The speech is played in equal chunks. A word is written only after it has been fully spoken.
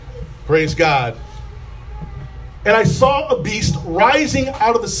Praise God. And I saw a beast rising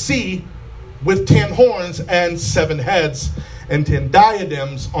out of the sea with 10 horns and 7 heads and 10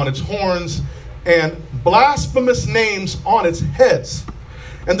 diadems on its horns and blasphemous names on its heads.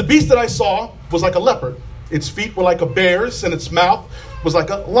 And the beast that I saw was like a leopard. Its feet were like a bear's, and its mouth was like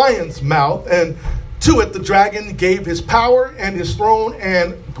a lion's mouth. And to it the dragon gave his power and his throne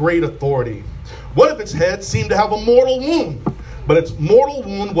and great authority. One of its heads seemed to have a mortal wound, but its mortal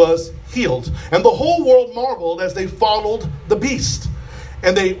wound was healed. And the whole world marveled as they followed the beast.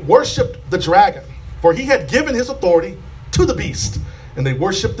 And they worshipped the dragon, for he had given his authority to the beast. And they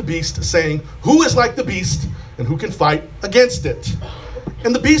worshipped the beast, saying, "Who is like the beast, and who can fight against it?"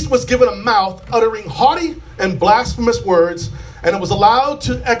 And the beast was given a mouth uttering haughty and blasphemous words, and it was allowed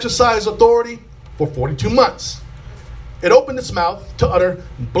to exercise authority for 42 months. It opened its mouth to utter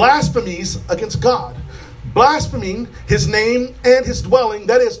blasphemies against God, blaspheming his name and his dwelling,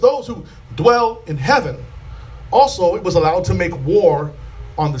 that is, those who dwell in heaven. Also, it was allowed to make war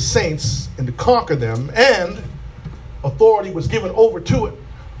on the saints and to conquer them, and authority was given over to it,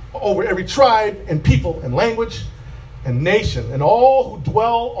 over every tribe and people and language and nation, and all who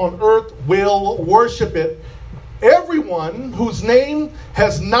dwell on earth will worship it. Everyone whose name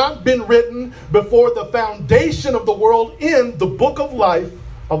has not been written before the foundation of the world in the book of life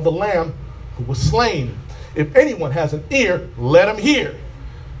of the Lamb who was slain. If anyone has an ear, let him hear.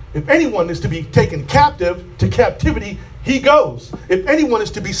 If anyone is to be taken captive, to captivity he goes. If anyone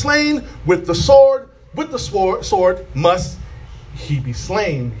is to be slain with the sword must he be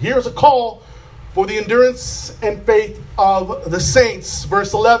slain. Here's a call for the endurance and faith of the saints.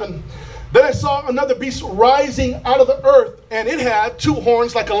 Verse 11. Then I saw another beast rising out of the earth, and it had 2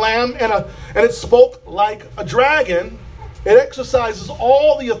 horns like a lamb, and it spoke like a dragon. It exercises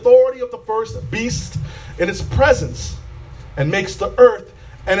all the authority of the first beast in its presence, and makes the earth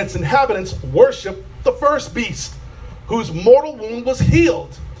and its inhabitants worship the first beast, whose mortal wound was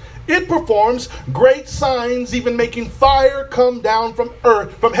healed. It performs great signs, even making fire come down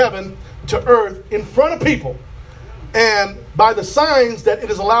from heaven to earth in front of people. And by the signs that it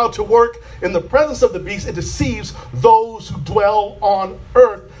is allowed to work in the presence of the beast, it deceives those who dwell on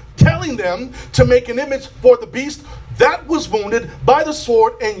earth, telling them to make an image for the beast that was wounded by the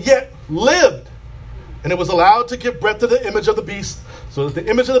sword and yet lived. And it was allowed to give breath to the image of the beast, so that the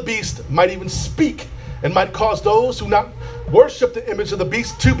image of the beast might even speak and might cause those who not worship the image of the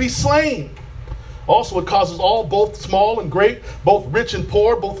beast to be slain. Also, it causes all, both small and great, both rich and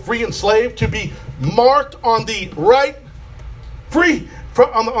poor, both free and slave, to be marked on the right,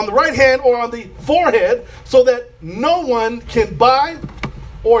 on the right hand or on the forehead, so that no one can buy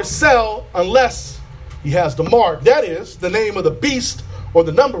or sell unless he has the mark. That is, the name of the beast or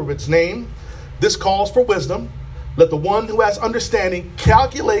the number of its name. This calls for wisdom. Let the one who has understanding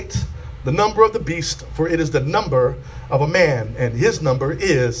calculate the number of the beast, for it is the number of a man, and his number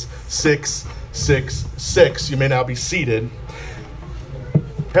is 666. You may now be seated.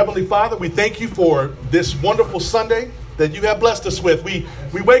 Heavenly Father, we thank you for this wonderful Sunday that you have blessed us with. We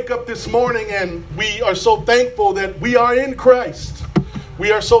wake up this morning and we are so thankful that we are in Christ.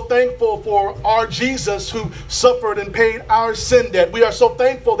 We are so thankful for our Jesus who suffered and paid our sin debt. We are so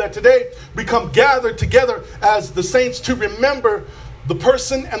thankful that today we come gathered together as the saints to remember the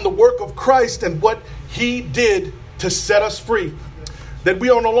person and the work of Christ and what he did to set us free. That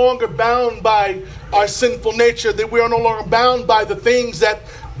we are no longer bound by our sinful nature, that we are no longer bound by the things that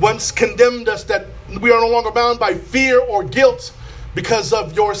once condemned us, that we are no longer bound by fear or guilt because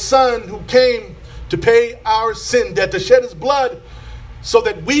of your Son who came to pay our sin debt, to shed his blood so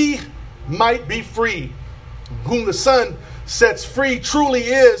that we might be free. Whom the Son sets free truly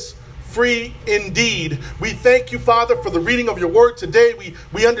is free indeed. We thank you, Father, for the reading of your word today.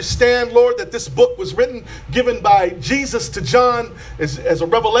 We understand, Lord, that this book was written, given by Jesus to John as a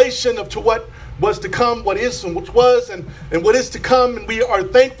revelation of to what was to come, what is and which was and what is to come. And we are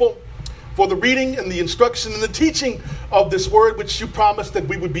thankful for the reading and the instruction and the teaching of this word, which you promised that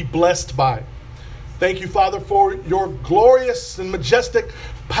we would be blessed by. Thank you, Father, for your glorious and majestic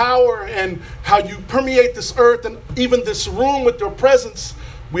power and how you permeate this earth and even this room with your presence.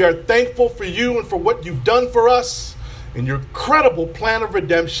 We are thankful for you and for what you've done for us in your incredible plan of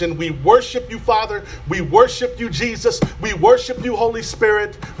redemption. We worship you, Father. We worship you, Jesus. We worship you, Holy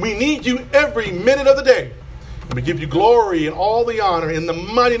Spirit. We need you every minute of the day. And we give you glory and all the honor in the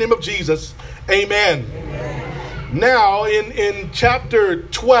mighty name of Jesus. Amen. Amen. Now, in chapter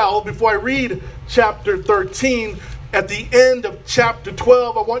 12, before I read chapter 13, at the end of chapter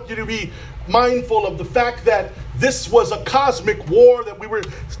 12, I want you to be mindful of the fact that this was a cosmic war that we were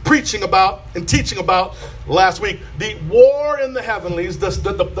preaching about and teaching about last week. The war in the heavenlies,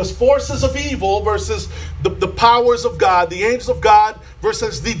 the forces of evil versus the powers of God, the angels of God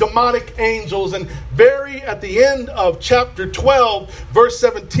versus the demonic angels. And very at the end of chapter 12, verse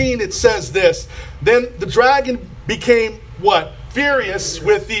 17, it says this. Then the dragon became what? Furious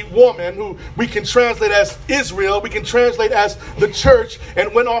with the woman, who we can translate as Israel, we can translate as the church,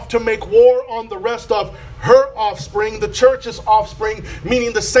 and went off to make war on the rest of her offspring, the church's offspring,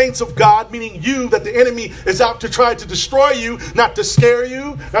 meaning the saints of God, meaning you, that the enemy is out to try to destroy you, not to scare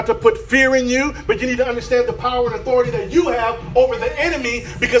you, not to put fear in you, but you need to understand the power and authority that you have over the enemy,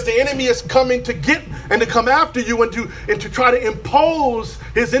 because the enemy is coming to get and to come after you and to try to impose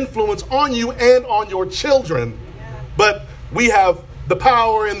his influence on you and on your children. But we have the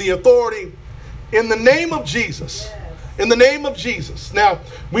power and the authority in the name of Jesus. In the name of Jesus. Now,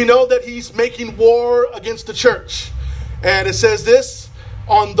 we know that he's making war against the church. And it says this,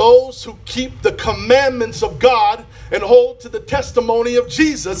 on those who keep the commandments of God and hold to the testimony of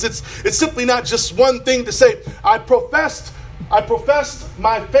Jesus. It's simply not just one thing to say, I professed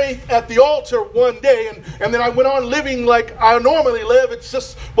my faith at the altar one day, and then I went on living like I normally live. It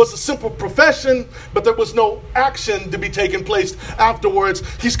just was a simple profession, but there was no action to be taking place afterwards.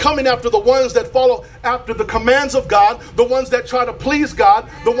 He's coming after the ones that follow after the commands of God, the ones that try to please God,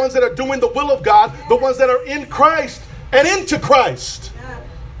 the ones that are doing the will of God, the ones that are in Christ and into Christ.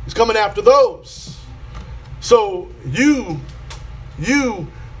 He's coming after those. So you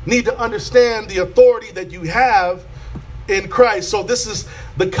need to understand the authority that you have in Christ. So this is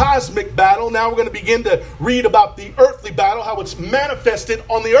the cosmic battle. Now we're going to begin to read about the earthly battle, how it's manifested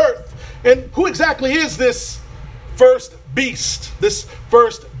on the earth. And who exactly is this first beast? This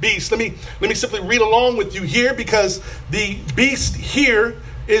first beast. Let me simply read along with you here, because the beast here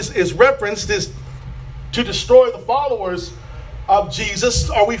is referenced is to destroy the followers of Jesus.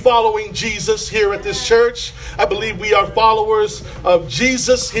 Are we following Jesus here at this church? I believe we are followers of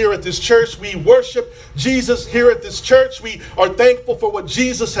Jesus here at this church. We worship Jesus here at this church. We are thankful for what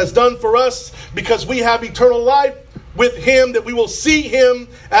Jesus has done for us, because we have eternal life with him, that we will see him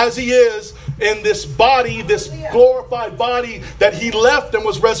as he is in this body, this glorified body that he left and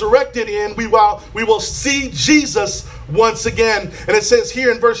was resurrected in. We will see Jesus once again. And it says here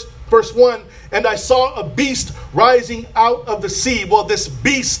in verse 1, and I saw a beast rising out of the sea. Well, this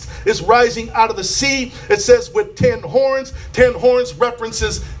beast is rising out of the sea. It says with 10 horns. 10 horns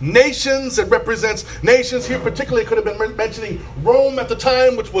references nations. It represents nations. Here particularly could have been mentioning Rome at the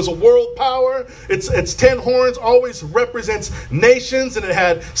time, which was a world power. It's 10 horns always represents nations, and it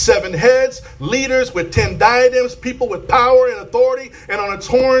had 7 heads, leaders with 10 diadems, people with power and authority. And on its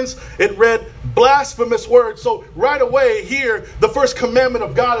horns, it read blasphemous words. So right away here, the first commandment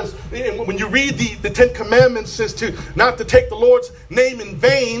of God is, when you read the 10 commandments, is to not to take the Lord's name in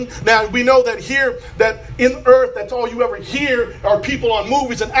vain. Now we know that here, that in earth, that's all you ever hear are people on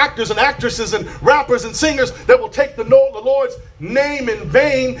movies and actors and actresses and rappers and singers that will take the Lord's name in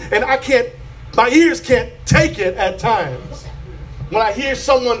vain. And my ears can't take it at times. When I hear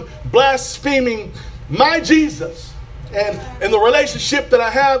someone blaspheming my Jesus and the relationship that I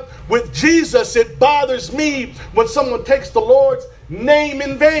have with Jesus, it bothers me when someone takes the Lord's name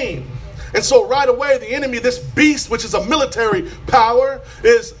in vain. And so right away, the enemy, this beast, which is a military power,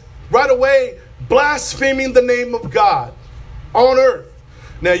 is right away blaspheming the name of God on earth.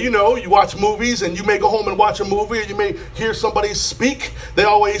 Now, you watch movies, and you may go home and watch a movie, or you may hear somebody speak. They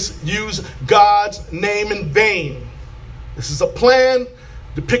always use God's name in vain. This is a plan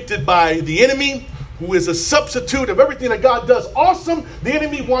depicted by the enemy, who is a substitute of everything that God does awesome. The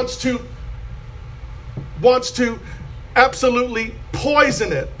enemy wants to absolutely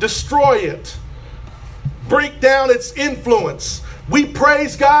poison it, destroy it, break down its influence. We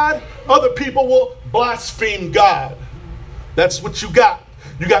praise God, other people will blaspheme God. That's what you got.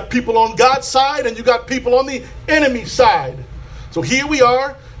 You got people on God's side, and you got people on the enemy side. So here we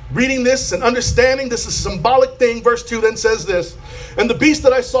are reading this and understanding this is a symbolic thing. Verse 2 then says this, and the beast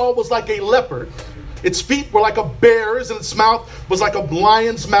that I saw was like a leopard. Its feet were like a bear's, and its mouth was like a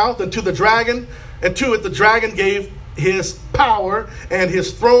lion's mouth. And to the dragon the dragon gave his power and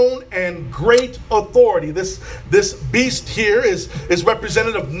his throne and great authority. This beast here is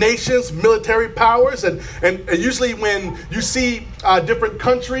representative of nations, military powers, and usually when you see different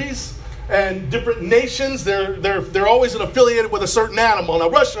countries and different nations, they're always affiliated with a certain animal. Now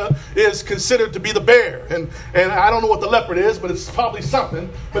Russia is considered to be the bear, and I don't know what the leopard is, but it's probably something.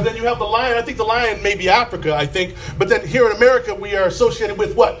 But then you have the lion. I think the lion may be Africa, I think. But then here in America, we are associated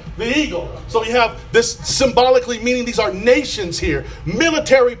with what? The eagle. So you have this symbolically meaning these are nations here,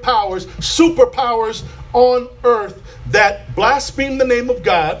 military powers, superpowers on earth that blaspheme the name of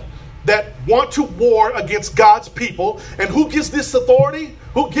God, that want to war against God's people. And who gives this authority?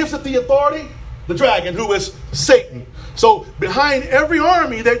 Who gives it the authority? The dragon, who is Satan. So behind every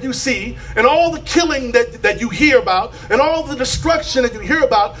army that you see, and all the killing that you hear about, and all the destruction that you hear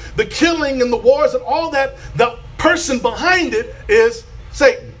about, the killing and the wars and all that, the person behind it is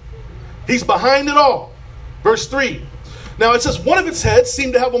Satan. He's behind it all. Verse 3. Now it says, one of its heads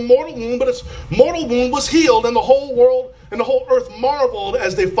seemed to have a mortal wound, but its mortal wound was healed, and the whole world and the whole earth marveled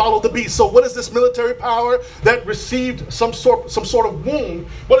as they followed the beast. So what is this military power that received some sort of wound?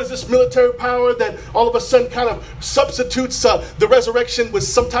 What is this military power that all of a sudden kind of substitutes the resurrection with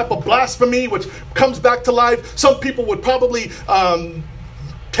some type of blasphemy, which comes back to life? Some people would probably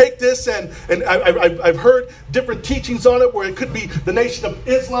take this, and I've heard different teachings on it, where it could be the nation of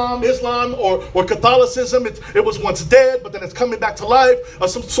Islam or Catholicism. It was once dead, but then it's coming back to life.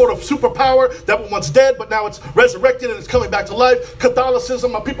 Some sort of superpower that was once dead, but now it's resurrected and it's coming back to life.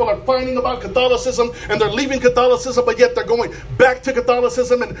 Catholicism, people are finding about Catholicism, and they're leaving Catholicism, but yet they're going back to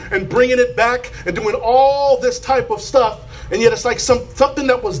Catholicism and bringing it back and doing all this type of stuff. And yet it's like something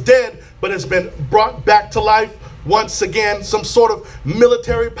that was dead, but has been brought back to life. Once again, some sort of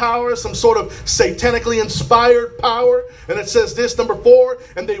military power, some sort of satanically inspired power. And it says this, number 4,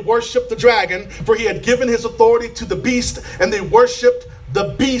 and they worshiped the dragon, for he had given his authority to the beast, and they worshiped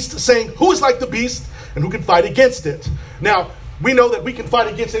the beast, saying, who is like the beast, and who can fight against it? Now, we know that we can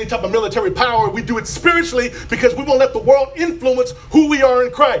fight against any type of military power. We do it spiritually, because we won't let the world influence who we are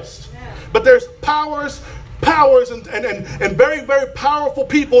in Christ. But there's powers and very, very powerful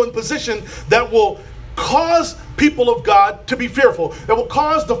people in position that will cause people of God to be fearful, that will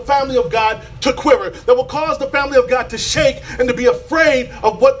cause the family of God to quiver, that will cause the family of God to shake and to be afraid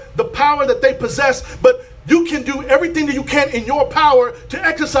of what the power that they possess. But you can do everything that you can in your power to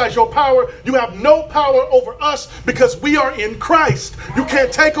exercise your power. You have no power over us, because we are in Christ. You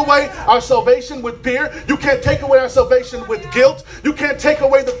can't take away our salvation with fear. You can't take away our salvation with guilt. You can't take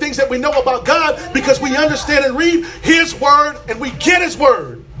away the things that we know about God, because we understand and read His Word, and we get His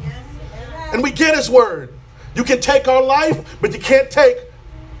Word. And we get His Word. You can take our life, but you can't take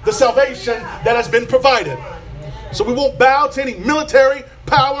the salvation that has been provided. So we won't bow to any military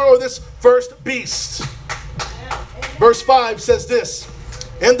power or this first beast. Verse 5 says this,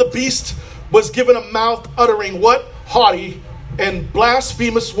 and the beast was given a mouth uttering what? Haughty and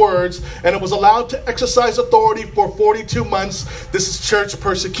blasphemous words, and it was allowed to exercise authority for 42 months. This is church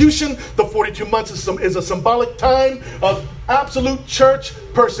persecution. The 42 months is a symbolic time of absolute church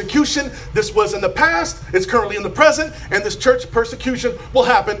persecution. This was in the past, it's currently in the present, and this church persecution will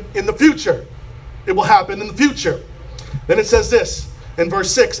happen in the future. It will happen in the future. Then it says this, in verse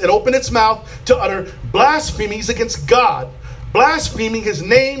 6, it opened its mouth to utter blasphemies against God, blaspheming His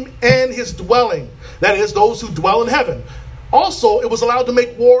name and His dwelling, that is, those who dwell in heaven. Also, it was allowed to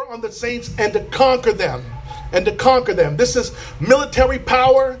make war on the saints and to conquer them. This is military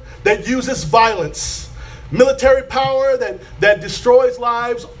power that uses violence. Military power that destroys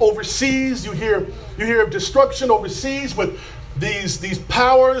lives overseas. You hear of destruction overseas with these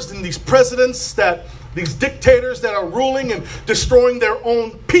powers and these presidents, these dictators that are ruling and destroying their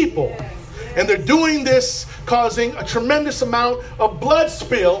own people. And they're doing this, causing a tremendous amount of blood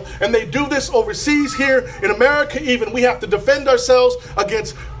spill. And they do this overseas. Here in America even, we have to defend ourselves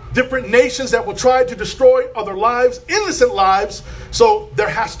against different nations that will try to destroy other lives, innocent lives. So there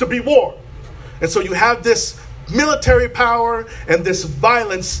has to be war. And so you have this military power and this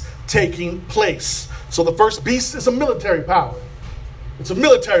violence taking place. So the first beast is a military power. It's a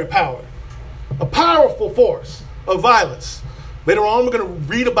military power, a powerful force of violence. Later on, we're going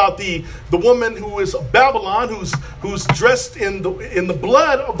to read about the woman who is Babylon, who's dressed in the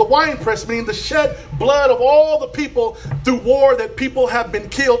blood of the winepress, meaning the shed blood of all the people through war, that people have been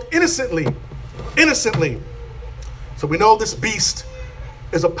killed innocently. So we know this beast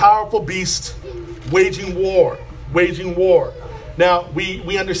is a powerful beast waging war. Now,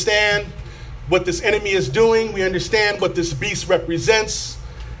 we understand what this enemy is doing. We understand what this beast represents.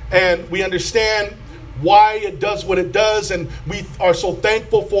 And we understand why it does what it does, and we are so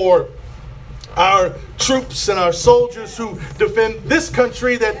thankful for our troops and our soldiers who defend this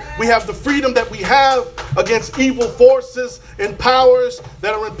country, that we have the freedom that we have against evil forces and powers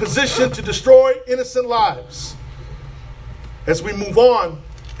that are in position to destroy innocent lives. As we move on,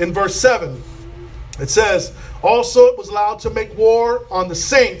 in verse 7, it says, also it was allowed to make war on the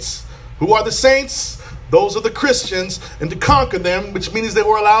saints. Who are the saints? Those are the Christians, and to conquer them, which means they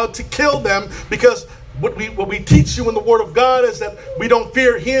were allowed to kill them, because what we teach you in the Word of God is that we don't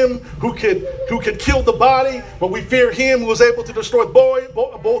fear him who could kill the body, but we fear him who is able to destroy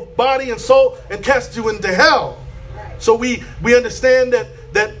both body and soul and cast you into hell. So we understand that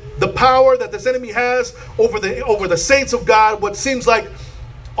the power that this enemy has over the saints of God, what seems like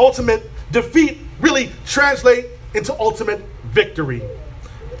ultimate defeat, really translate into ultimate victory.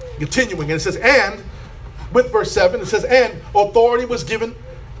 Continuing, and it says, and with verse 7, it says, and authority was given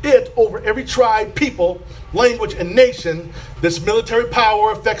it over every tribe, people, language, and nation. This military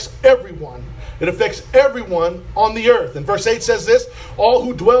power affects everyone. It affects everyone on the earth. And verse 8 says this, all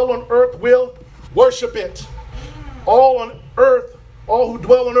who dwell on earth will worship it. All who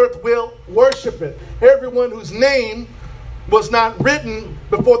dwell on earth will worship it. Everyone whose name was not written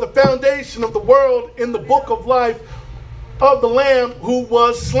before the foundation of the world in the book of life of the Lamb who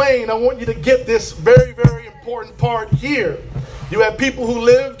was slain. I want you to get this very, very important part here. You had people who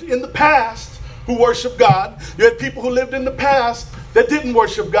lived in the past who worship God. You had people who lived in the past that didn't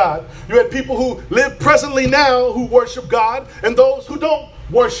worship God. You had people who live presently now who worship God, and those who don't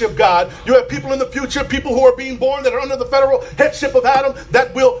worship God. You have people in the future, people who are being born that are under the federal headship of Adam,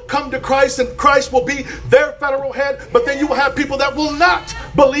 that will come to Christ, and Christ will be their federal head. But then you will have people that will not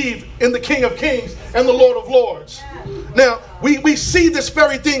believe in the King of Kings and the Lord of Lords. Now, we see this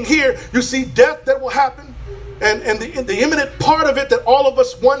very thing here. You see death that will happen. And the imminent part of it, that all of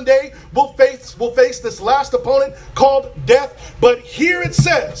us one day will face this last opponent called death. But here it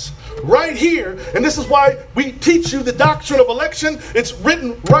says, right here, and this is why we teach you the doctrine of election. It's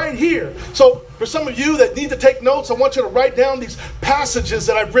written right here. So for some of you that need to take notes, I want you to write down these passages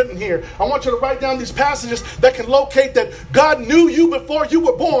that I've written here. I want you to write down these passages that can locate that God knew you before you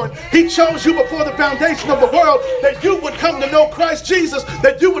were born. He chose you before the foundation of the world, that you would come to know Christ Jesus,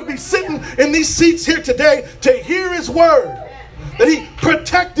 that you would be sitting in these seats here today to hear his word, that he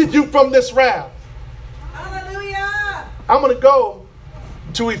protected you from this wrath. Hallelujah. I'm going to go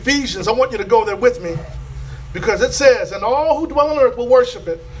to Ephesians. I want you to go there with me, because it says, and all who dwell on earth will worship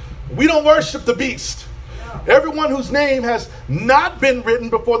it. We don't worship the beast. Everyone whose name has not been written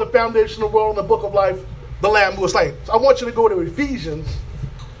before the foundation of the world in the book of life, the Lamb who was slain. So I want you to go to Ephesians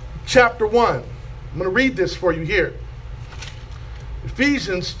chapter 1. I'm going to read this for you here.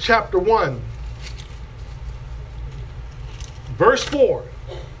 Ephesians chapter 1, verse 4.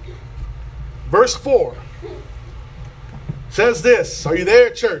 Verse 4 says this. Are you there,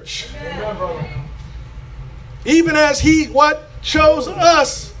 church? Amen. Even as he, what? Chose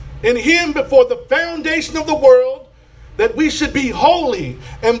us in him before the foundation of the world, that we should be holy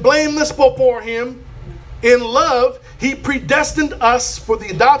and blameless before him. In love, he predestined us for the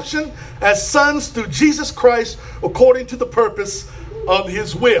adoption as sons through Jesus Christ, according to the purpose of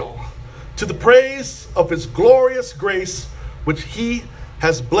his will, to the praise of his glorious grace, which he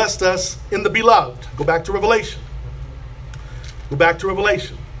has blessed us in the beloved. Go back to Revelation. Go back to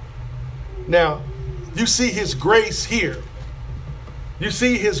Revelation. Now, you see his grace here. You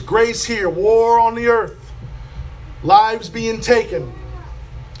see his grace here. War on the earth. Lives being taken.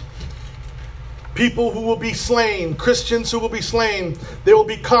 People who will be slain. Christians who will be slain. They will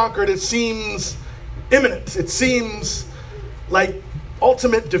be conquered. It seems imminent. It seems like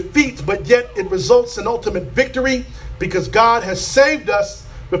ultimate defeat, but yet it results in ultimate victory, because God has saved us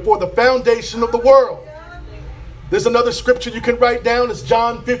before the foundation of the world. There's another scripture you can write down. It's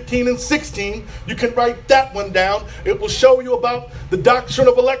John 15 and 16. You can write that one down. It will show you about the doctrine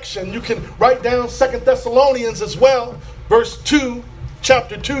of election. You can write down 2 Thessalonians as well.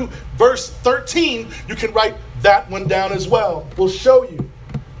 Chapter 2, verse 13. You can write that one down as well. It will show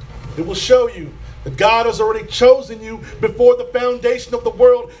you that God has already chosen you before the foundation of the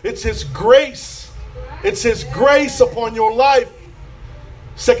world. It's his grace. It's his grace upon your life.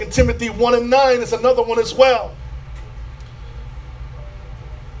 2 Timothy 1 and 9 is another one as well.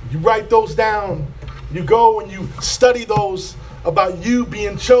 You write those down. You go and you study those about you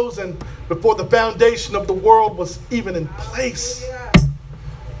being chosen before the foundation of the world was even in place.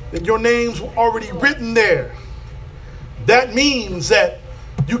 That your names were already written there. That means that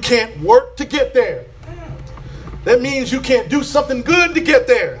you can't work to get there. That means you can't do something good to get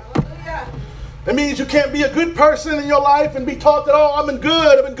there. That means you can't be a good person in your life and be taught that, oh, I've been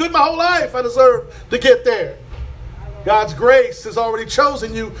good my whole life. I deserve to get there. God's grace has already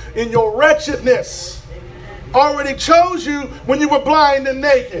chosen you in your wretchedness. Already chose you when you were blind and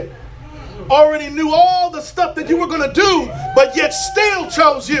naked. Already knew all the stuff that you were going to do, but yet still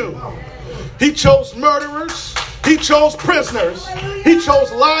chose you. He chose murderers. He chose prisoners. He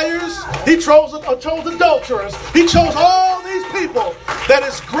chose liars. He chose adulterers. He chose all these people, that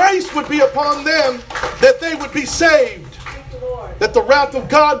his grace would be upon them, that they would be saved, that the wrath of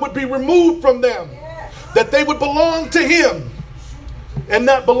God would be removed from them. that they would belong to him and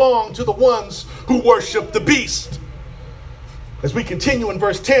not belong to the ones who worship the beast. As we continue in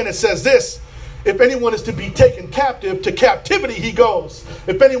verse 10, it says this: if anyone is to be taken captive, to captivity he goes.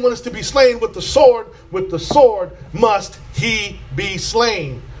 If anyone is to be slain with the sword must he be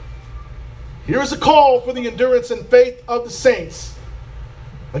slain. Here is a call for the endurance and faith of the saints.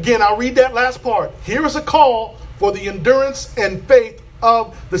 Again, I'll read that last part. Here is a call for the endurance and faith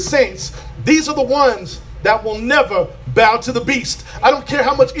of the saints. These are the ones that will never bow to the beast. I don't care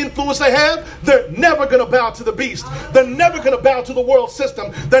how much influence they have, they're never going to bow to the beast. They're never going to bow to the world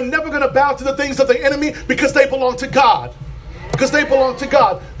system. They're never going to bow to the things of the enemy, because they belong to God. Because they belong to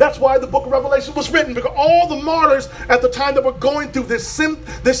God. That's why the book of Revelation was written, because all the martyrs at the time that were going through this same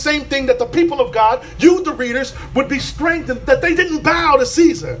thing, that the people of God, you the readers, would be strengthened, that they didn't bow to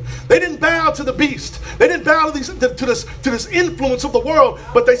Caesar. They didn't bow to the beast. They didn't bow to this influence of the world,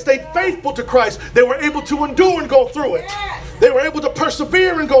 but they stayed faithful to Christ. They were able to endure and go through it. They were able to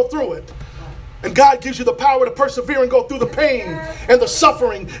persevere and go through it. And God gives you the power to persevere and go through the pain and the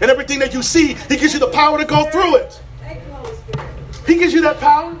suffering and everything that you see. He gives you the power to go through it. He gives you that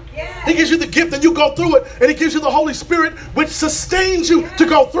power. He gives you the gift, and you go through it. And he gives you the Holy Spirit, which sustains you to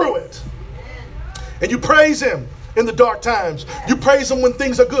go through it. And you praise him in the dark times. You praise him when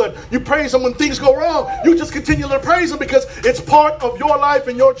things are good. You praise him when things go wrong. You just continue to praise him, because it's part of your life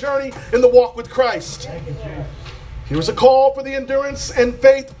and your journey in the walk with Christ. Here is a call for the endurance and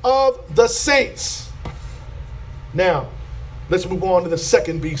faith of the saints. Now, let's move on to the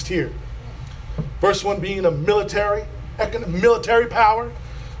second beast here. First one being a military power.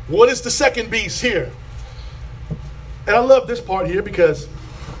 What is the second beast here? And I love this part here, because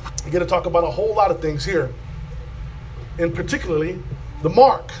I get to talk about a whole lot of things here, and particularly the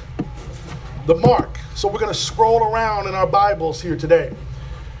mark. The mark. So we're going to scroll around in our Bibles here today.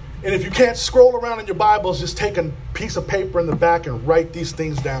 And if you can't scroll around in your Bibles, just take a piece of paper in the back and write these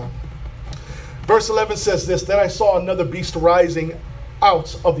things down. Verse 11 says this: then I saw another beast rising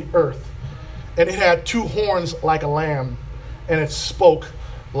out of the earth, and it had two horns like a lamb, and it spoke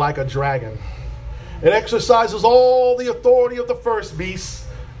like a dragon. It exercises all the authority of the first beast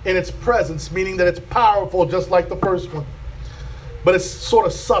in its presence, meaning that it's powerful just like the first one. But it's sort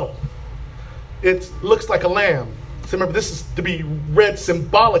of subtle. It looks like a lamb. So remember, this is to be read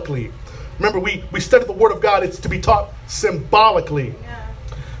symbolically. Remember, we studied the Word of God. It's to be taught symbolically. Yeah.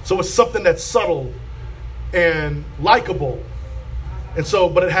 So it's something that's subtle and likable. And so,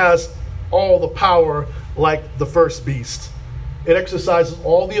 but it has all the power like the first beast. It exercises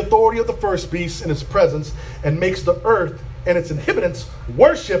all the authority of the first beast in its presence, and makes the earth and its inhabitants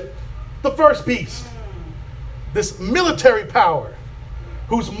worship the first beast. This military power,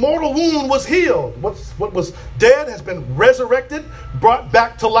 whose mortal wound was healed. What was dead has been resurrected, brought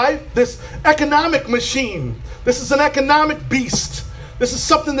back to life. This economic machine. This is an economic beast. This is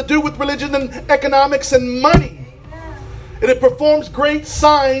something to do with religion and economics and money. And it performs great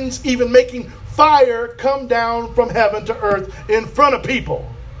signs, even making fire come down from heaven to earth in front of people.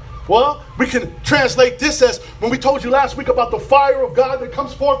 Well, we can translate this as, when we told you last week about the fire of God that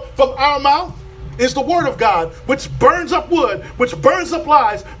comes forth from our mouth, is the word of God, which burns up wood, which burns up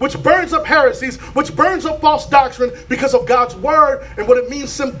lies, which burns up heresies, which burns up false doctrine, because of God's word and what it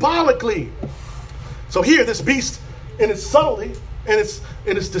means symbolically. So here, this beast, in its subtlety and its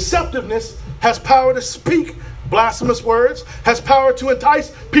deceptiveness, has power to speak blasphemous words, has power to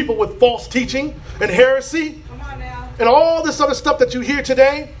entice people with false teaching and heresy. Come on now. And all this other stuff that you hear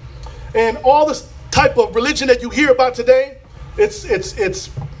today, and all this type of religion that you hear about today, it's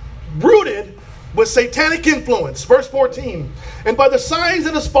rooted with satanic influence. Verse 14. And by the signs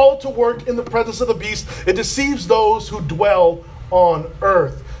it is followed to work in the presence of the beast, it deceives those who dwell on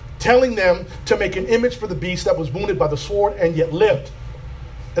earth, telling them to make an image for the beast that was wounded by the sword and yet lived.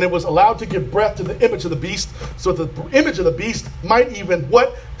 And it was allowed to give breath to the image of the beast, so that the image of the beast might even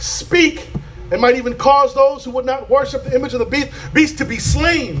speak, and might even cause those who would not worship the image of the beast to be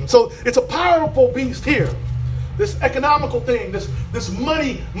slain. So it's a powerful beast here. This economical thing, this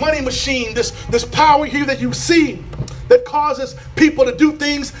money machine, this power here that you see that causes people to do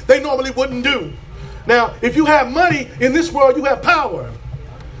things they normally wouldn't do. Now, if you have money in this world, you have power.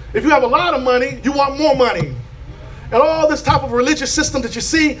 If you have a lot of money, you want more money. And all this type of religious system that you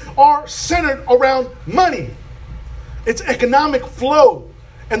see are centered around money. It's economic flow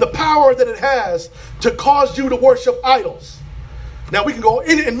and the power that it has to cause you to worship idols. Now, we can go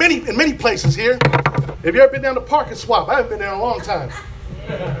in many places here. Have you ever been down to Park and Swap? I haven't been there in a long time.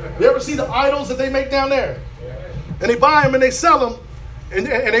 You ever see the idols that they make down there? And they buy them and they sell them, and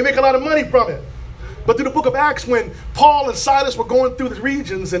they make a lot of money from it. But through the book of Acts, when Paul and Silas were going through the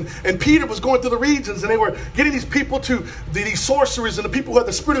regions and Peter was going through the regions, and they were getting these people these sorcerers and the people who had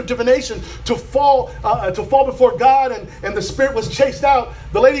the spirit of divination to fall before God, and the spirit was chased out.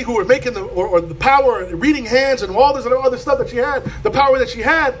 The lady who were making the power, reading hands and all this other stuff that she had, the power that she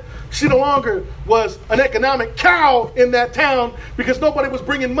had, she no longer was an economic cow in that town, because nobody was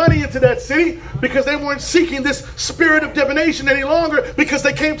bringing money into that city, because they weren't seeking this spirit of divination any longer, because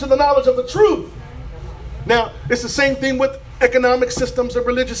they came to the knowledge of the truth. Now, it's the same thing with economic systems and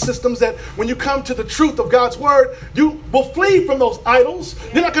religious systems, that when you come to the truth of God's word, you will flee from those idols.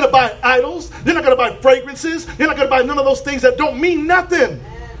 You're not going to buy idols. You're not going to buy fragrances. You're not going to buy none of those things that don't mean nothing,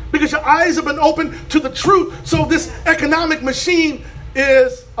 because your eyes have been opened to the truth. So this economic machine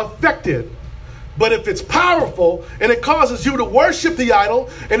is affected. But if it's powerful and it causes you to worship the idol,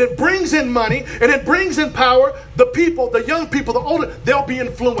 and it brings in money and it brings in power, the people, the young people, the older, they'll be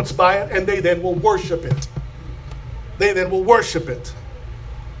influenced by it, and they then will worship it. They then will worship it.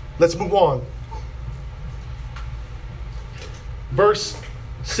 Let's move on. Verse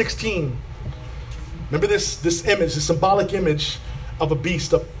 16. Remember this image, this symbolic image of a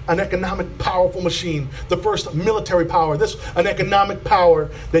beast, of an economic, powerful machine, the first military power, an economic power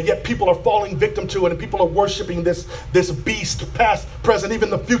that yet people are falling victim to, and people are worshiping this beast, past, present, even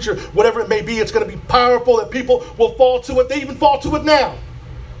the future, whatever it may be. It's going to be powerful that people will fall to it. They even fall to it now.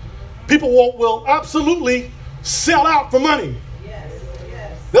 People will absolutely sell out for money. Yes.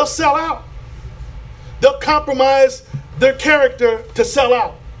 They'll sell out. They'll compromise their character to sell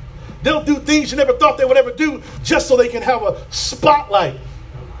out. They'll do things you never thought they would ever do, just so they can have a spotlight.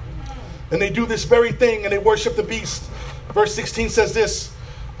 And they do this very thing, and they worship the beast. Verse 16 says this: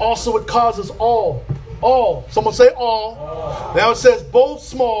 also it causes all. Someone say all. Now it says both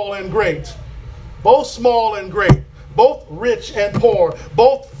small and great. Both small and great. Both rich and poor.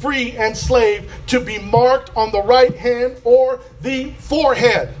 Both free and slave, to be marked on the right hand or the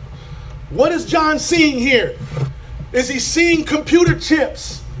forehead. What is John seeing here? Is he seeing computer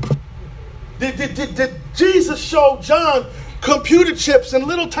chips? Did Jesus show John computer chips and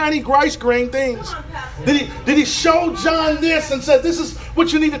little tiny rice grain things? Did he show John this and said, this is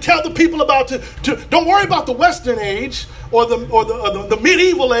what you need to tell the people about? Don't worry about the Western age or the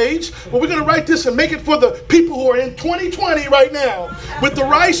medieval age. But we're going to write this and make it for the people who are in 2020 right now with the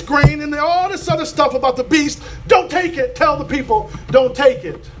rice grain and all this other stuff about the beast. Don't take it. Tell the people, don't take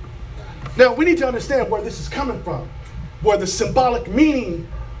it. Now, we need to understand where this is coming from, where the symbolic meaning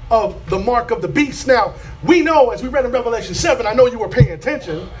of the mark of the beast. Now, we know, as we read in Revelation 7, I know you were paying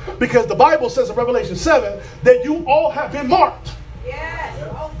attention, because the Bible says in Revelation 7 that you all have been marked.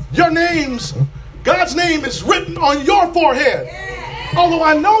 Yes. Your names, God's name is written on your forehead. Yes. Although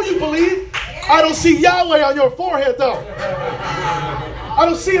I know you believe, I don't see Yahweh on your forehead, though. I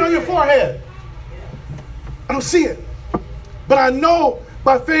don't see it on your forehead. I don't see it. But I know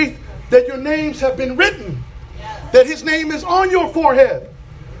by faith that your names have been written, that his name is on your forehead.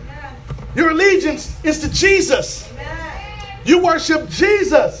 Your allegiance is to Jesus. Amen. You worship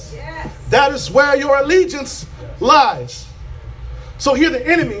Jesus. Yes. That is where your allegiance lies. So here the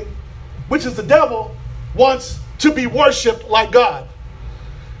enemy, which is the devil, wants to be worshipped like God.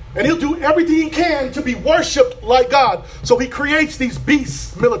 And he'll do everything he can to be worshipped like God. So he creates these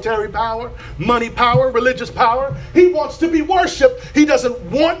beasts: military power, money power, religious power. He wants to be worshipped. He doesn't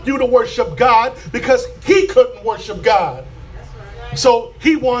want you to worship God, because he couldn't worship God. So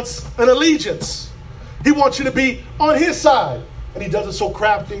he wants an allegiance. He wants you to be on his side. And he does it so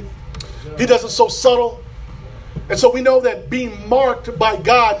crafty. He does it so subtle. And so we know that being marked by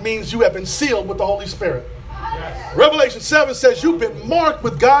God means you have been sealed with the Holy Spirit. Yes. Revelation 7 says you've been marked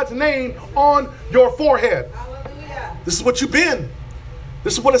with God's name on your forehead. Hallelujah. This is what you've been.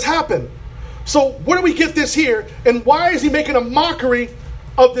 This is what has happened. So where do we get this here? And why is he making a mockery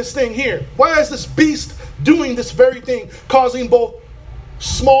of this thing here? Why is this beast doing this very thing, causing both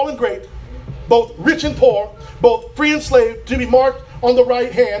small and great, both rich and poor, both free and slave, to be marked on the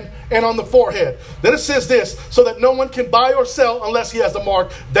right hand and on the forehead? Then it says this: so that no one can buy or sell unless he has the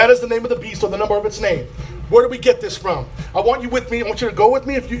mark. That is the name of the beast, or the number of its name. Where do we get this from? I want you with me. I want you to go with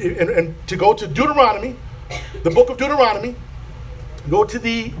me and to go to Deuteronomy, the book of Deuteronomy. Go to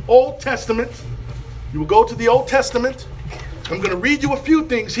the Old Testament. You will go to the Old Testament. I'm going to read you a few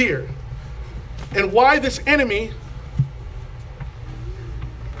things here, and why this enemy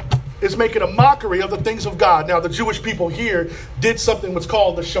is making a mockery of the things of God. Now, the Jewish people here did something what's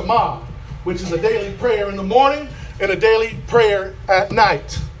called the Shema, which is a daily prayer in the morning and a daily prayer at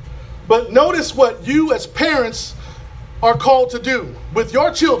night. But notice what you as parents are called to do with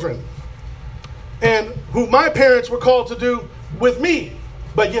your children, and who my parents were called to do with me,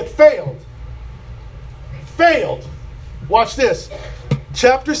 but yet failed. failed. Watch this.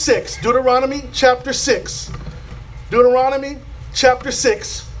 Chapter 6, Deuteronomy chapter 6. Deuteronomy chapter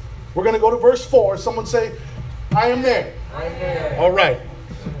 6. We're going to go to verse 4. Someone say, I am there. I am there. All right.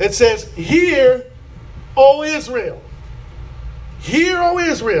 It says, Hear, O Israel. Hear, O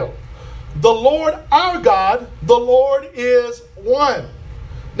Israel. The Lord our God, the Lord is one.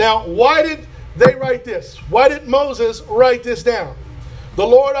 Now, why did they write this? Why did Moses write this down? The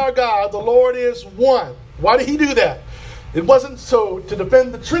Lord our God, the Lord is one. Why did he do that? It wasn't so to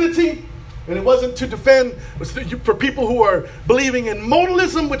defend the Trinity, and it wasn't to defend for people who are believing in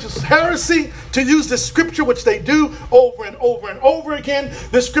modalism, which is heresy, to use this scripture, which they do over and over and over again.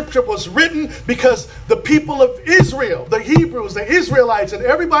 This scripture was written because the people of Israel, the Hebrews, the Israelites, and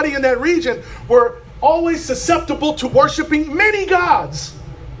everybody in that region were always susceptible to worshiping many gods.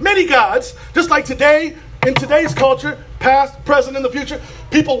 Many gods, just like today, in today's culture, past, present, and the future,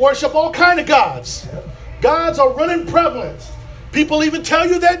 people worship all kinds of gods. Gods are running prevalent. People even tell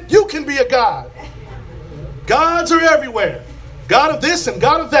you that you can be a god. Gods are everywhere. God of this and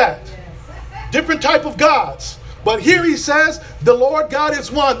God of that. Different type of gods. But here he says, the Lord God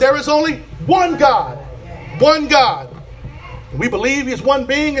is one. There is only one God. One God. We believe he is one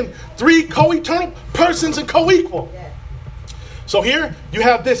being and three co-eternal persons and co-equal. So here you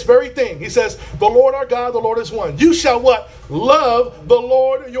have this very thing. He says, the Lord our God, the Lord is one. You shall what? Love the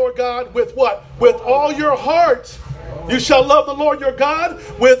Lord your God with what? With all your heart. You shall love the Lord your God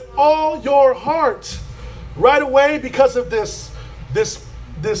with all your heart. Right away, because of this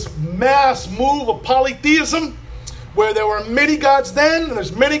mass move of polytheism, where there were many gods then and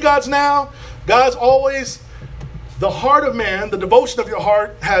there's many gods now, God's always, the heart of man, the devotion of your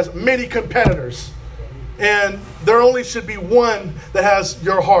heart has many competitors. And there only should be one that has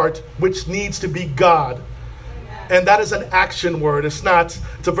your heart, which needs to be God. And that is an action word. It's not,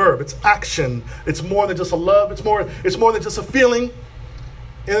 it's a verb. It's action. It's more than just a love. It's more than just a feeling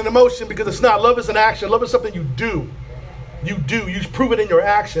and an emotion, because it's not. Love is an action. Love is something you do. You do. You prove it in your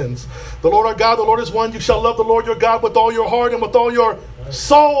actions. The Lord our God, the Lord is one. You shall love the Lord your God with all your heart and with all your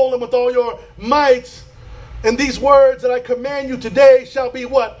soul and with all your might. And these words that I command you today shall be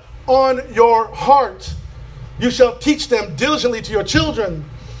what? On your heart. You shall teach them diligently to your children,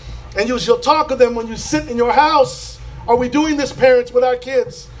 and you shall talk of them when you sit in your house. Are we doing this, parents, with our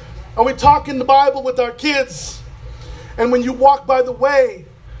kids? Are we talking the Bible with our kids? And when you walk by the way,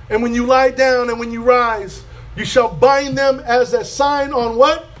 and when you lie down, and when you rise, you shall bind them as a sign on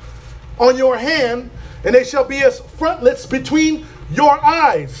what? On your hand, and they shall be as frontlets between your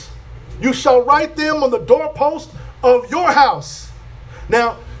eyes. You shall write them on the doorpost of your house.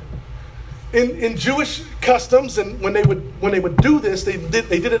 Now, in Jewish customs, and when they would do this, they did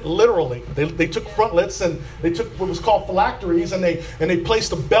it literally. They took frontlets and they took what was called phylacteries, and they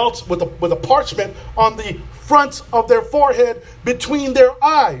placed a belt with a parchment on the front of their forehead between their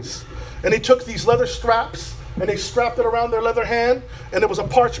eyes. And they took these leather straps and they strapped it around their leather hand, and there was a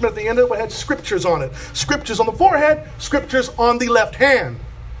parchment at the end of it that had scriptures on it. Scriptures on the forehead, scriptures on the left hand.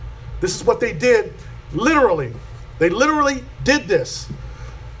 This is what they did literally. They literally did this.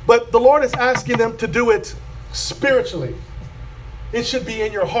 But the Lord is asking them to do it spiritually. It should be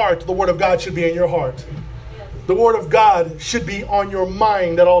in your heart. The Word of God should be in your heart. The Word of God should be on your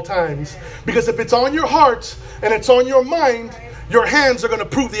mind at all times. Because if it's on your heart and it's on your mind, your hands are going to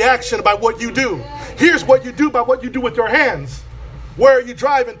prove the action by what you do. Here's what you do by what you do with your hands. Where are you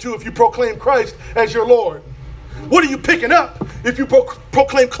driving to if you proclaim Christ as your Lord? What are you picking up if you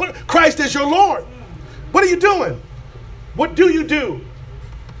proclaim Christ as your Lord? What are you doing? What do you do?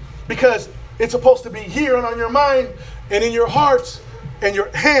 Because it's supposed to be here and on your mind and in your heart, and your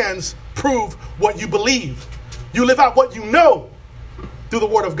hands prove what you believe. You live out what you know through the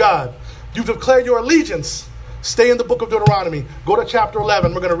Word of God. You've declared your allegiance. Stay in the book of Deuteronomy. Go to chapter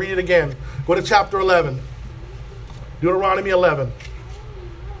 11. We're going to read it again. Go to chapter 11. Deuteronomy 11.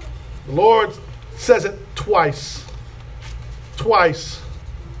 The Lord says it twice. Twice.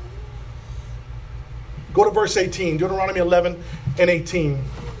 Go to verse 18. Deuteronomy 11 and 18.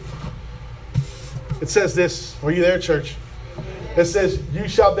 It says this. Are you there, church? It says, you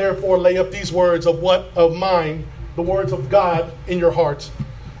shall therefore lay up these words of what? Of mine, the words of God in your heart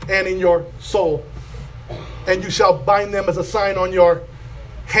and in your soul. And you shall bind them as a sign on your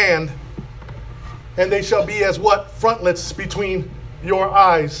hand. And they shall be as what? Frontlets between your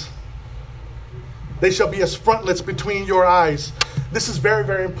eyes. They shall be as frontlets between your eyes. This is very,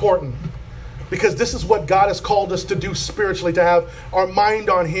 very important. Because this is what God has called us to do spiritually, to have our mind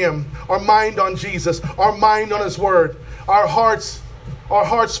on Him, our mind on Jesus, our mind on His Word, our hearts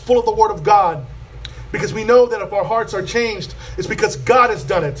full of the Word of God. Because we know that if our hearts are changed, it's because God has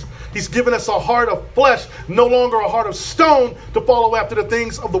done it. He's given us a heart of flesh, no longer a heart of stone, to follow after the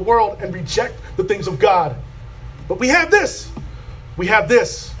things of the world and reject the things of God. But we have this. We have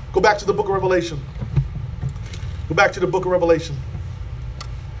this. Go back to the book of Revelation. Go back to the book of Revelation.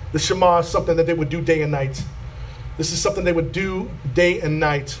 The Shema is something that they would do day and night. This is something they would do day and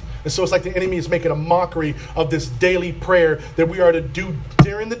night. And so it's like the enemy is making a mockery of this daily prayer that we are to do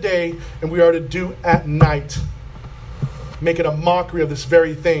during the day and we are to do at night. Making a mockery of this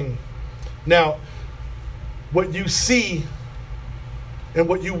very thing. Now, what you see and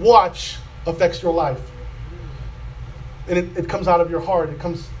what you watch affects your life. And it comes out of your heart. It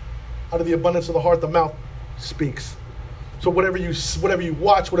comes out of the abundance of the heart, the mouth speaks. So whatever you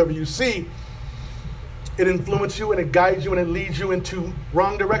watch, whatever you see, it influences you and it guides you and it leads you into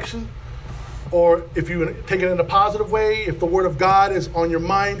wrong direction. Or if you take it in a positive way, if the Word of God is on your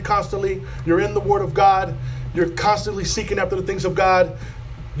mind constantly, you're in the Word of God, you're constantly seeking after the things of God,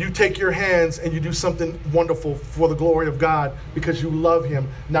 you take your hands and you do something wonderful for the glory of God because you love Him,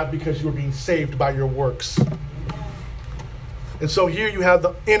 not because you're being saved by your works. And so here you have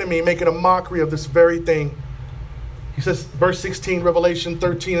the enemy making a mockery of this very thing. He says, verse 16, Revelation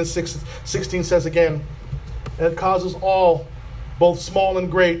 13 and 16 says again, and it causes all, both small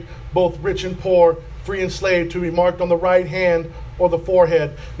and great, both rich and poor, free and slave, to be marked on the right hand or the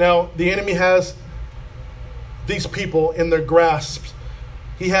forehead. Now, the enemy has these people in their grasp.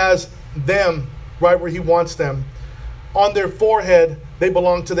 He has them right where he wants them. On their forehead, they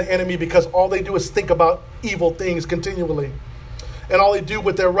belong to the enemy because all they do is think about evil things continually. And all they do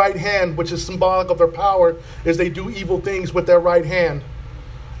with their right hand, which is symbolic of their power, is they do evil things with their right hand.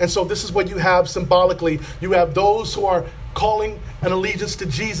 And so this is what you have symbolically. You have those who are calling an allegiance to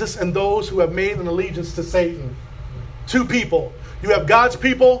Jesus and those who have made an allegiance to Satan. Two people. You have God's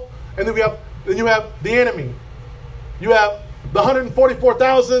people, and then you have the enemy. You have the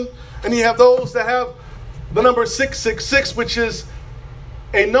 144,000, and you have those that have the number 666, which is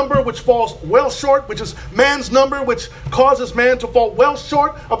a number which falls well short, which is man's number, which causes man to fall well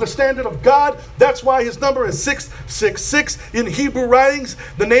short of the standard of God. That's why his number is 666 in Hebrew writings.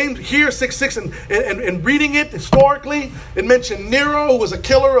 The name here, 66, and reading it historically, it mentioned Nero, who was a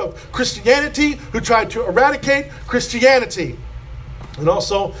killer of Christianity, who tried to eradicate Christianity. And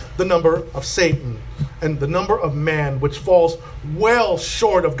also the number of Satan and the number of man, which falls well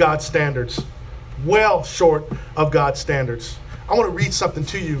short of God's standards. Well short of God's standards. I want to read something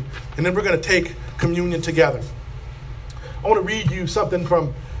to you, and then we're going to take communion together. I want to read you something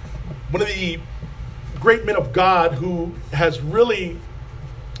from one of the great men of God who has really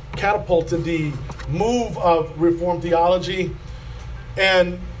catapulted the move of Reformed theology.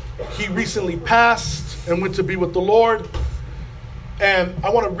 And he recently passed and went to be with the Lord. And I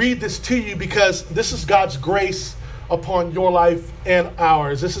want to read this to you because this is God's grace upon your life and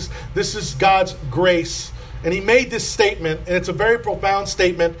ours. This is God's grace. And he made this statement, and it's a very profound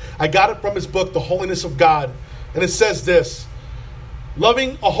statement. I got it from his book, The Holiness of God. And it says this: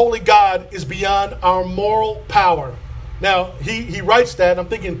 loving a holy God is beyond our moral power. Now, he writes that, and I'm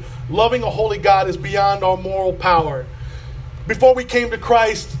thinking, loving a holy God is beyond our moral power. Before we came to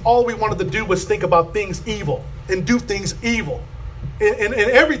Christ, all we wanted to do was think about things evil and do things evil. In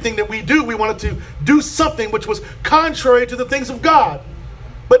everything that we do, we wanted to do something which was contrary to the things of God.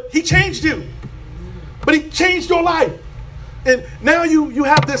 But he changed you. But he changed your life. And now you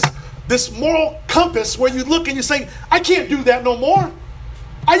have this moral compass where you look and you say, I can't do that no more.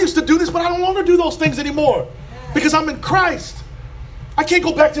 I used to do this, but I don't want to do those things anymore because I'm in Christ. I can't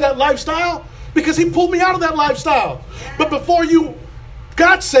go back to that lifestyle because he pulled me out of that lifestyle. But before you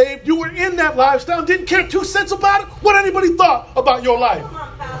got saved, you were in that lifestyle and didn't care 2 cents about it, what anybody thought about your life.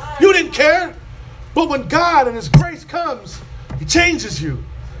 You didn't care. But when God and his grace comes, he changes you.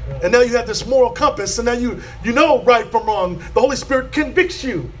 And now you have this moral compass, and now you know right from wrong. The Holy Spirit convicts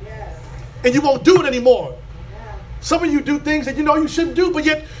you. And you won't do it anymore. Some of you do things that you know you shouldn't do, but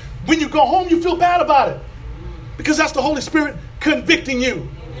yet when you go home, you feel bad about it. Because that's the Holy Spirit convicting you.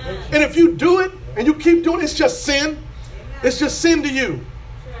 And if you do it and you keep doing it, it's just sin. It's just sin to you.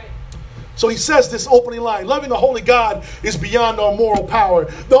 So he says this opening line: loving the holy God is beyond our moral power.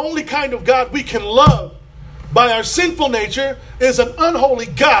 The only kind of God we can love by our sinful nature is an unholy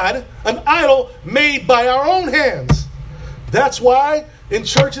God, an idol made by our own hands. That's why in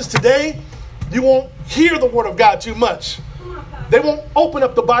churches today, you won't hear the word of God too much. They won't open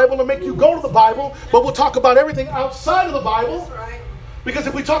up the Bible and make you go to the Bible, but we'll talk about everything outside of the Bible. Because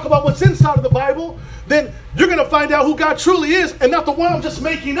if we talk about what's inside of the Bible, then you're going to find out who God truly is and not the one I'm just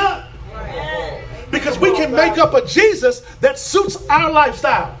making up. Because we can make up a Jesus that suits our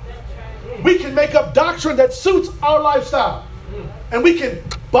lifestyle. We can make up doctrine that suits our lifestyle. And we can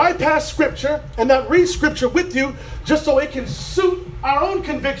bypass Scripture and not read Scripture with you just so it can suit our own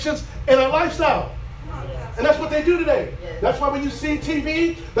convictions and our lifestyle. And that's what they do today. That's why when you see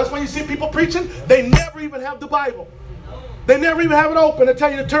TV, that's when you see people preaching, they never even have the Bible. They never even have it open and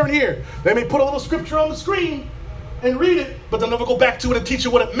tell you to turn here. They may put a little scripture on the screen and read it, but they'll never go back to it and teach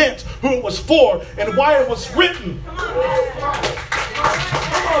you what it meant, who it was for, and why it was written.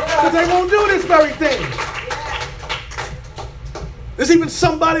 But they won't do this very thing. There's even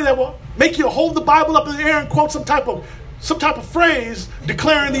somebody that will make you hold the Bible up in the air and quote some type of phrase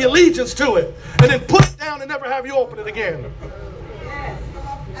declaring the allegiance to it, and then put it down and never have you open it again.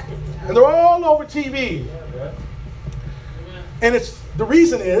 And they're all over TV. And the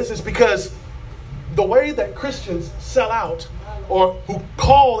reason is because the way that Christians sell out, or who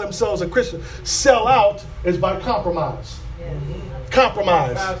call themselves a Christian, sell out is by compromise.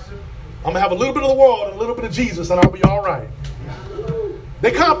 Compromise. I'm going to have a little bit of the world and a little bit of Jesus and I'll be all right.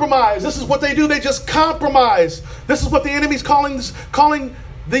 They compromise. This is what they do. They just compromise. This is what the enemy's calling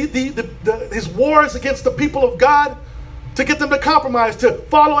his wars against the people of God, to get them to compromise, to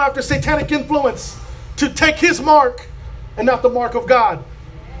follow after satanic influence, to take his mark and not the mark of God.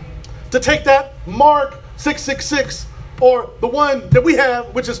 To take that mark 666 or the one that we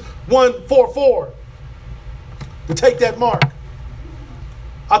have, which is 144. To take that mark.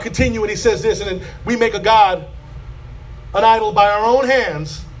 I'll continue, and he says this, and then we make a god, an idol by our own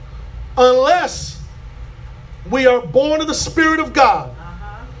hands, unless we are born of the Spirit of God.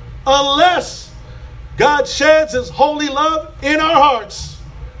 Unless God sheds his holy love in our hearts.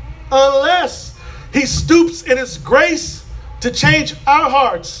 Unless he stoops in his grace to change our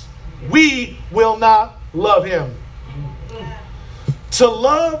hearts, we will not love him. To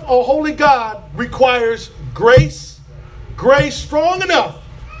love a holy God requires grace strong enough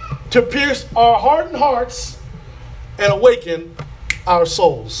to pierce our hardened hearts and awaken our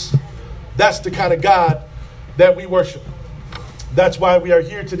souls. That's the kind of God that we worship. That's why we are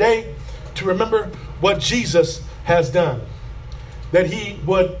here today, to remember what Jesus has done. That he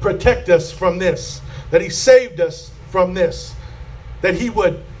would protect us from this. That he saved us from this. That he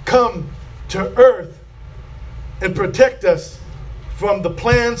would come to earth and protect us from the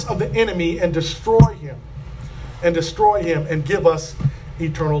plans of the enemy and destroy him. And give us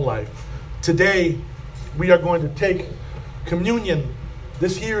eternal life. Today, we are going to take communion.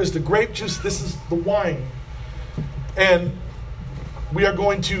 This here is the grape juice. This is the wine. And we are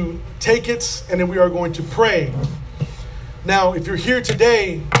going to take it, and then we are going to pray. Now, if you're here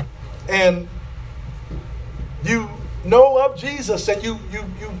today and you know of Jesus, and you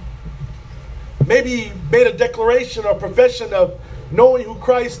maybe made a declaration or profession of knowing who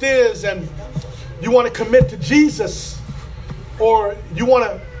Christ is, and you want to commit to Jesus, or you want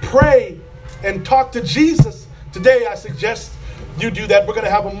to pray and talk to Jesus, today I suggest you do that. We're going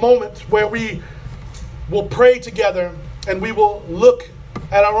to have a moment where we will pray together, and we will look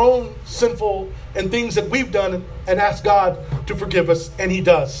at our own sinful and things that we've done and ask God to forgive us. And he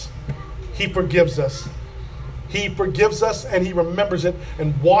does. He forgives us. He forgives us, and he remembers it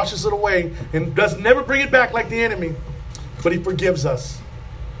and washes it away and does never bring it back like the enemy, but he forgives us.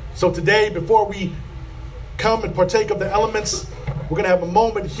 So today, before we come and partake of the elements, we're going to have a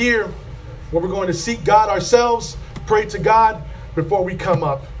moment here where we're going to seek God ourselves, pray to God before we come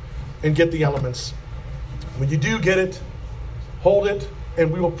up and get the elements. When you do get it, hold it,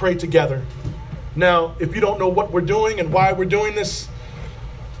 and we will pray together. Now, if you don't know what we're doing and why we're doing this,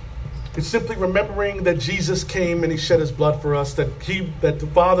 it's simply remembering that Jesus came and he shed his blood for us, that the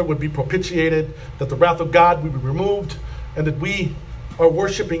Father would be propitiated, that the wrath of God would be removed, and that we are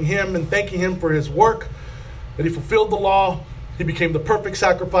worshiping him and thanking him for his work, that he fulfilled the law. He became the perfect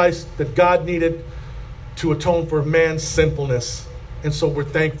sacrifice that God needed to atone for man's sinfulness. And so we're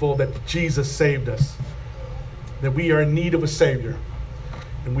thankful that Jesus saved us, that we are in need of a Savior.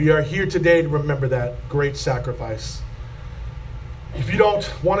 And we are here today to remember that great sacrifice. If you don't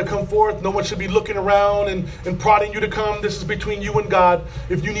want to come forth, no one should be looking around and prodding you to come. This is between you and God.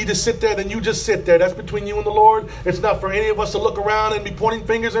 If you need to sit there, then you just sit there. That's between you and the Lord. It's not for any of us to look around and be pointing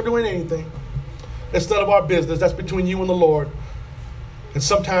fingers or doing anything. It's none of our business. That's between you and the Lord. And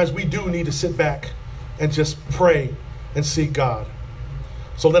sometimes we do need to sit back and just pray and seek God.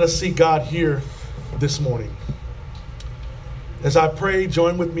 So let us seek God here this morning. As I pray,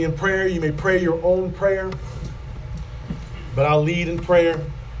 join with me in prayer. You may pray your own prayer, but I'll lead in prayer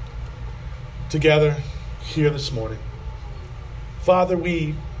together here this morning. Father,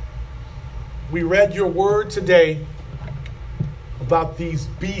 we read your word today about these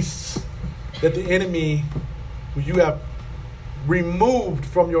beasts that the enemy, who you have removed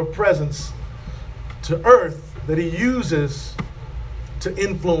from your presence to earth, that he uses to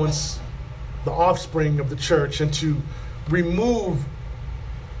influence the offspring of the church and to remove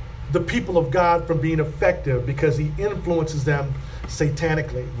the people of God from being effective because he influences them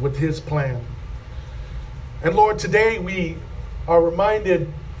satanically with his plan. And Lord, today we are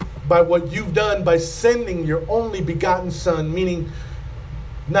reminded by what you've done by sending your only begotten Son, meaning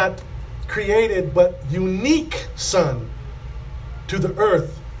not created but unique Son, to the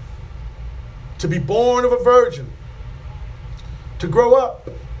earth, to be born of a virgin, to grow up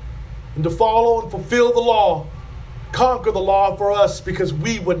and to follow and fulfill the law, conquer the law for us, because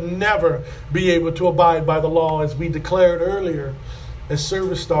we would never be able to abide by the law, as we declared earlier as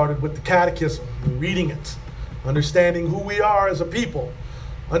service started with the catechism, reading it, understanding who we are as a people,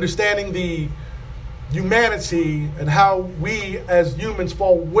 understanding the humanity and how we as humans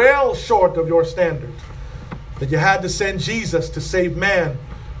fall well short of your standard. That you had to send Jesus to save man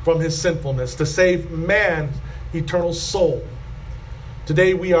from his sinfulness, to save man's eternal soul.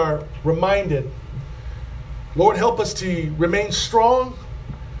 Today we are reminded, Lord, help us to remain strong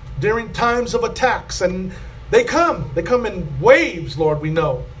during times of attacks. And they come in waves, Lord, we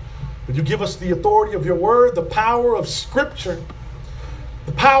know. But you give us the authority of your word, the power of Scripture,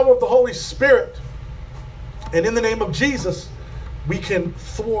 the power of the Holy Spirit. And in the name of Jesus, we can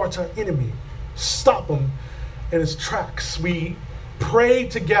thwart our enemy, stop him in his tracks. We pray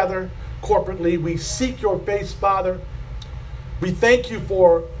together corporately. We seek your face, Father. We thank you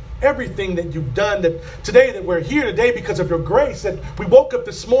for everything that you've done, that today, that we're here today because of your grace, that we woke up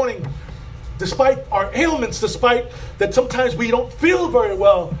this morning despite our ailments, despite that sometimes we don't feel very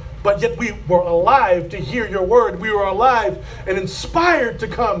well, but yet we were alive to hear your word. We were alive and inspired to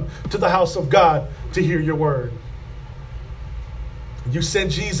come to the house of God to hear your word. You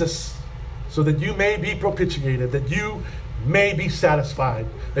sent Jesus so that you may be propitiated, that you may be satisfied,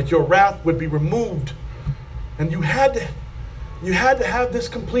 that your wrath would be removed. And you had to have this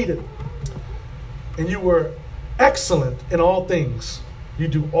completed. And you were excellent in all things. You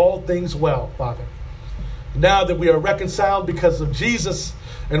do all things well, Father. Now that we are reconciled because of Jesus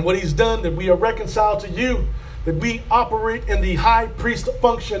and what he's done, that we are reconciled to you, that we operate in the high priest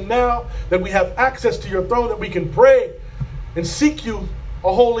function now, that we have access to your throne, that we can pray and seek you,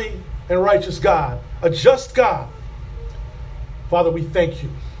 a holy and righteous God, a just God. Father, we thank you.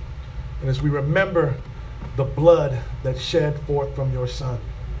 And as we remember the blood that shed forth from your Son,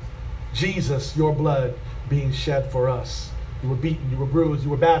 Jesus, your blood being shed for us. You were beaten, you were bruised,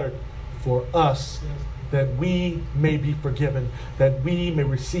 you were battered for us, that we may be forgiven, that we may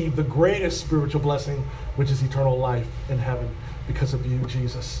receive the greatest spiritual blessing, which is eternal life in heaven because of you,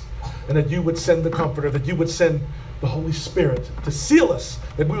 Jesus. And that you would send the Comforter, that you would send the Holy Spirit to seal us,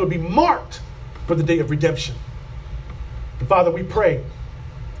 that we would be marked for the day of redemption. And Father, we pray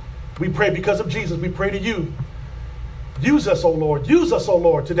because of Jesus, we pray to you. Use us, O Lord. Use us, O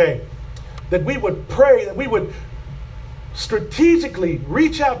Lord, today. That we would pray, that we would strategically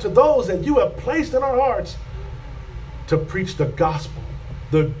reach out to those that you have placed in our hearts to preach the gospel,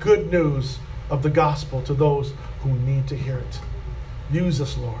 the good news of the gospel to those who need to hear it. Use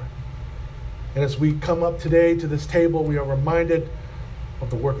us, Lord. And as we come up today to this table, we are reminded of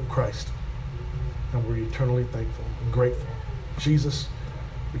the work of Christ. And we're eternally thankful and grateful. Jesus,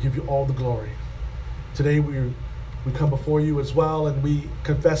 we give you all the glory. Today we come before you as well, and we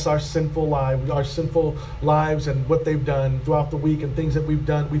confess our sinful lives and what they've done throughout the week and things that we've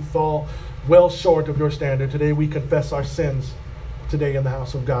done. We fall well short of your standard. Today we confess our sins today in the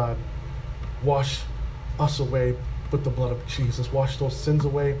house of God. Wash us away with the blood of Jesus. Wash those sins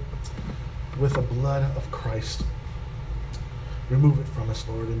away with the blood of Christ. Remove it from us,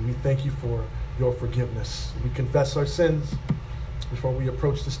 Lord, and we thank you for your forgiveness. We confess our sins before we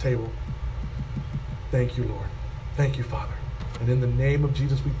approach this table. Thank you, Lord. Thank you, Father. And in the name of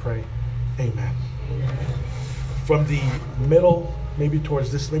Jesus we pray. Amen. Amen. From the middle, maybe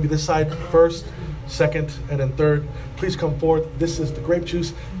towards this, maybe this side first, second, and then third, please come forth. This is the grape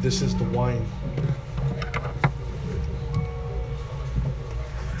juice. This is the wine.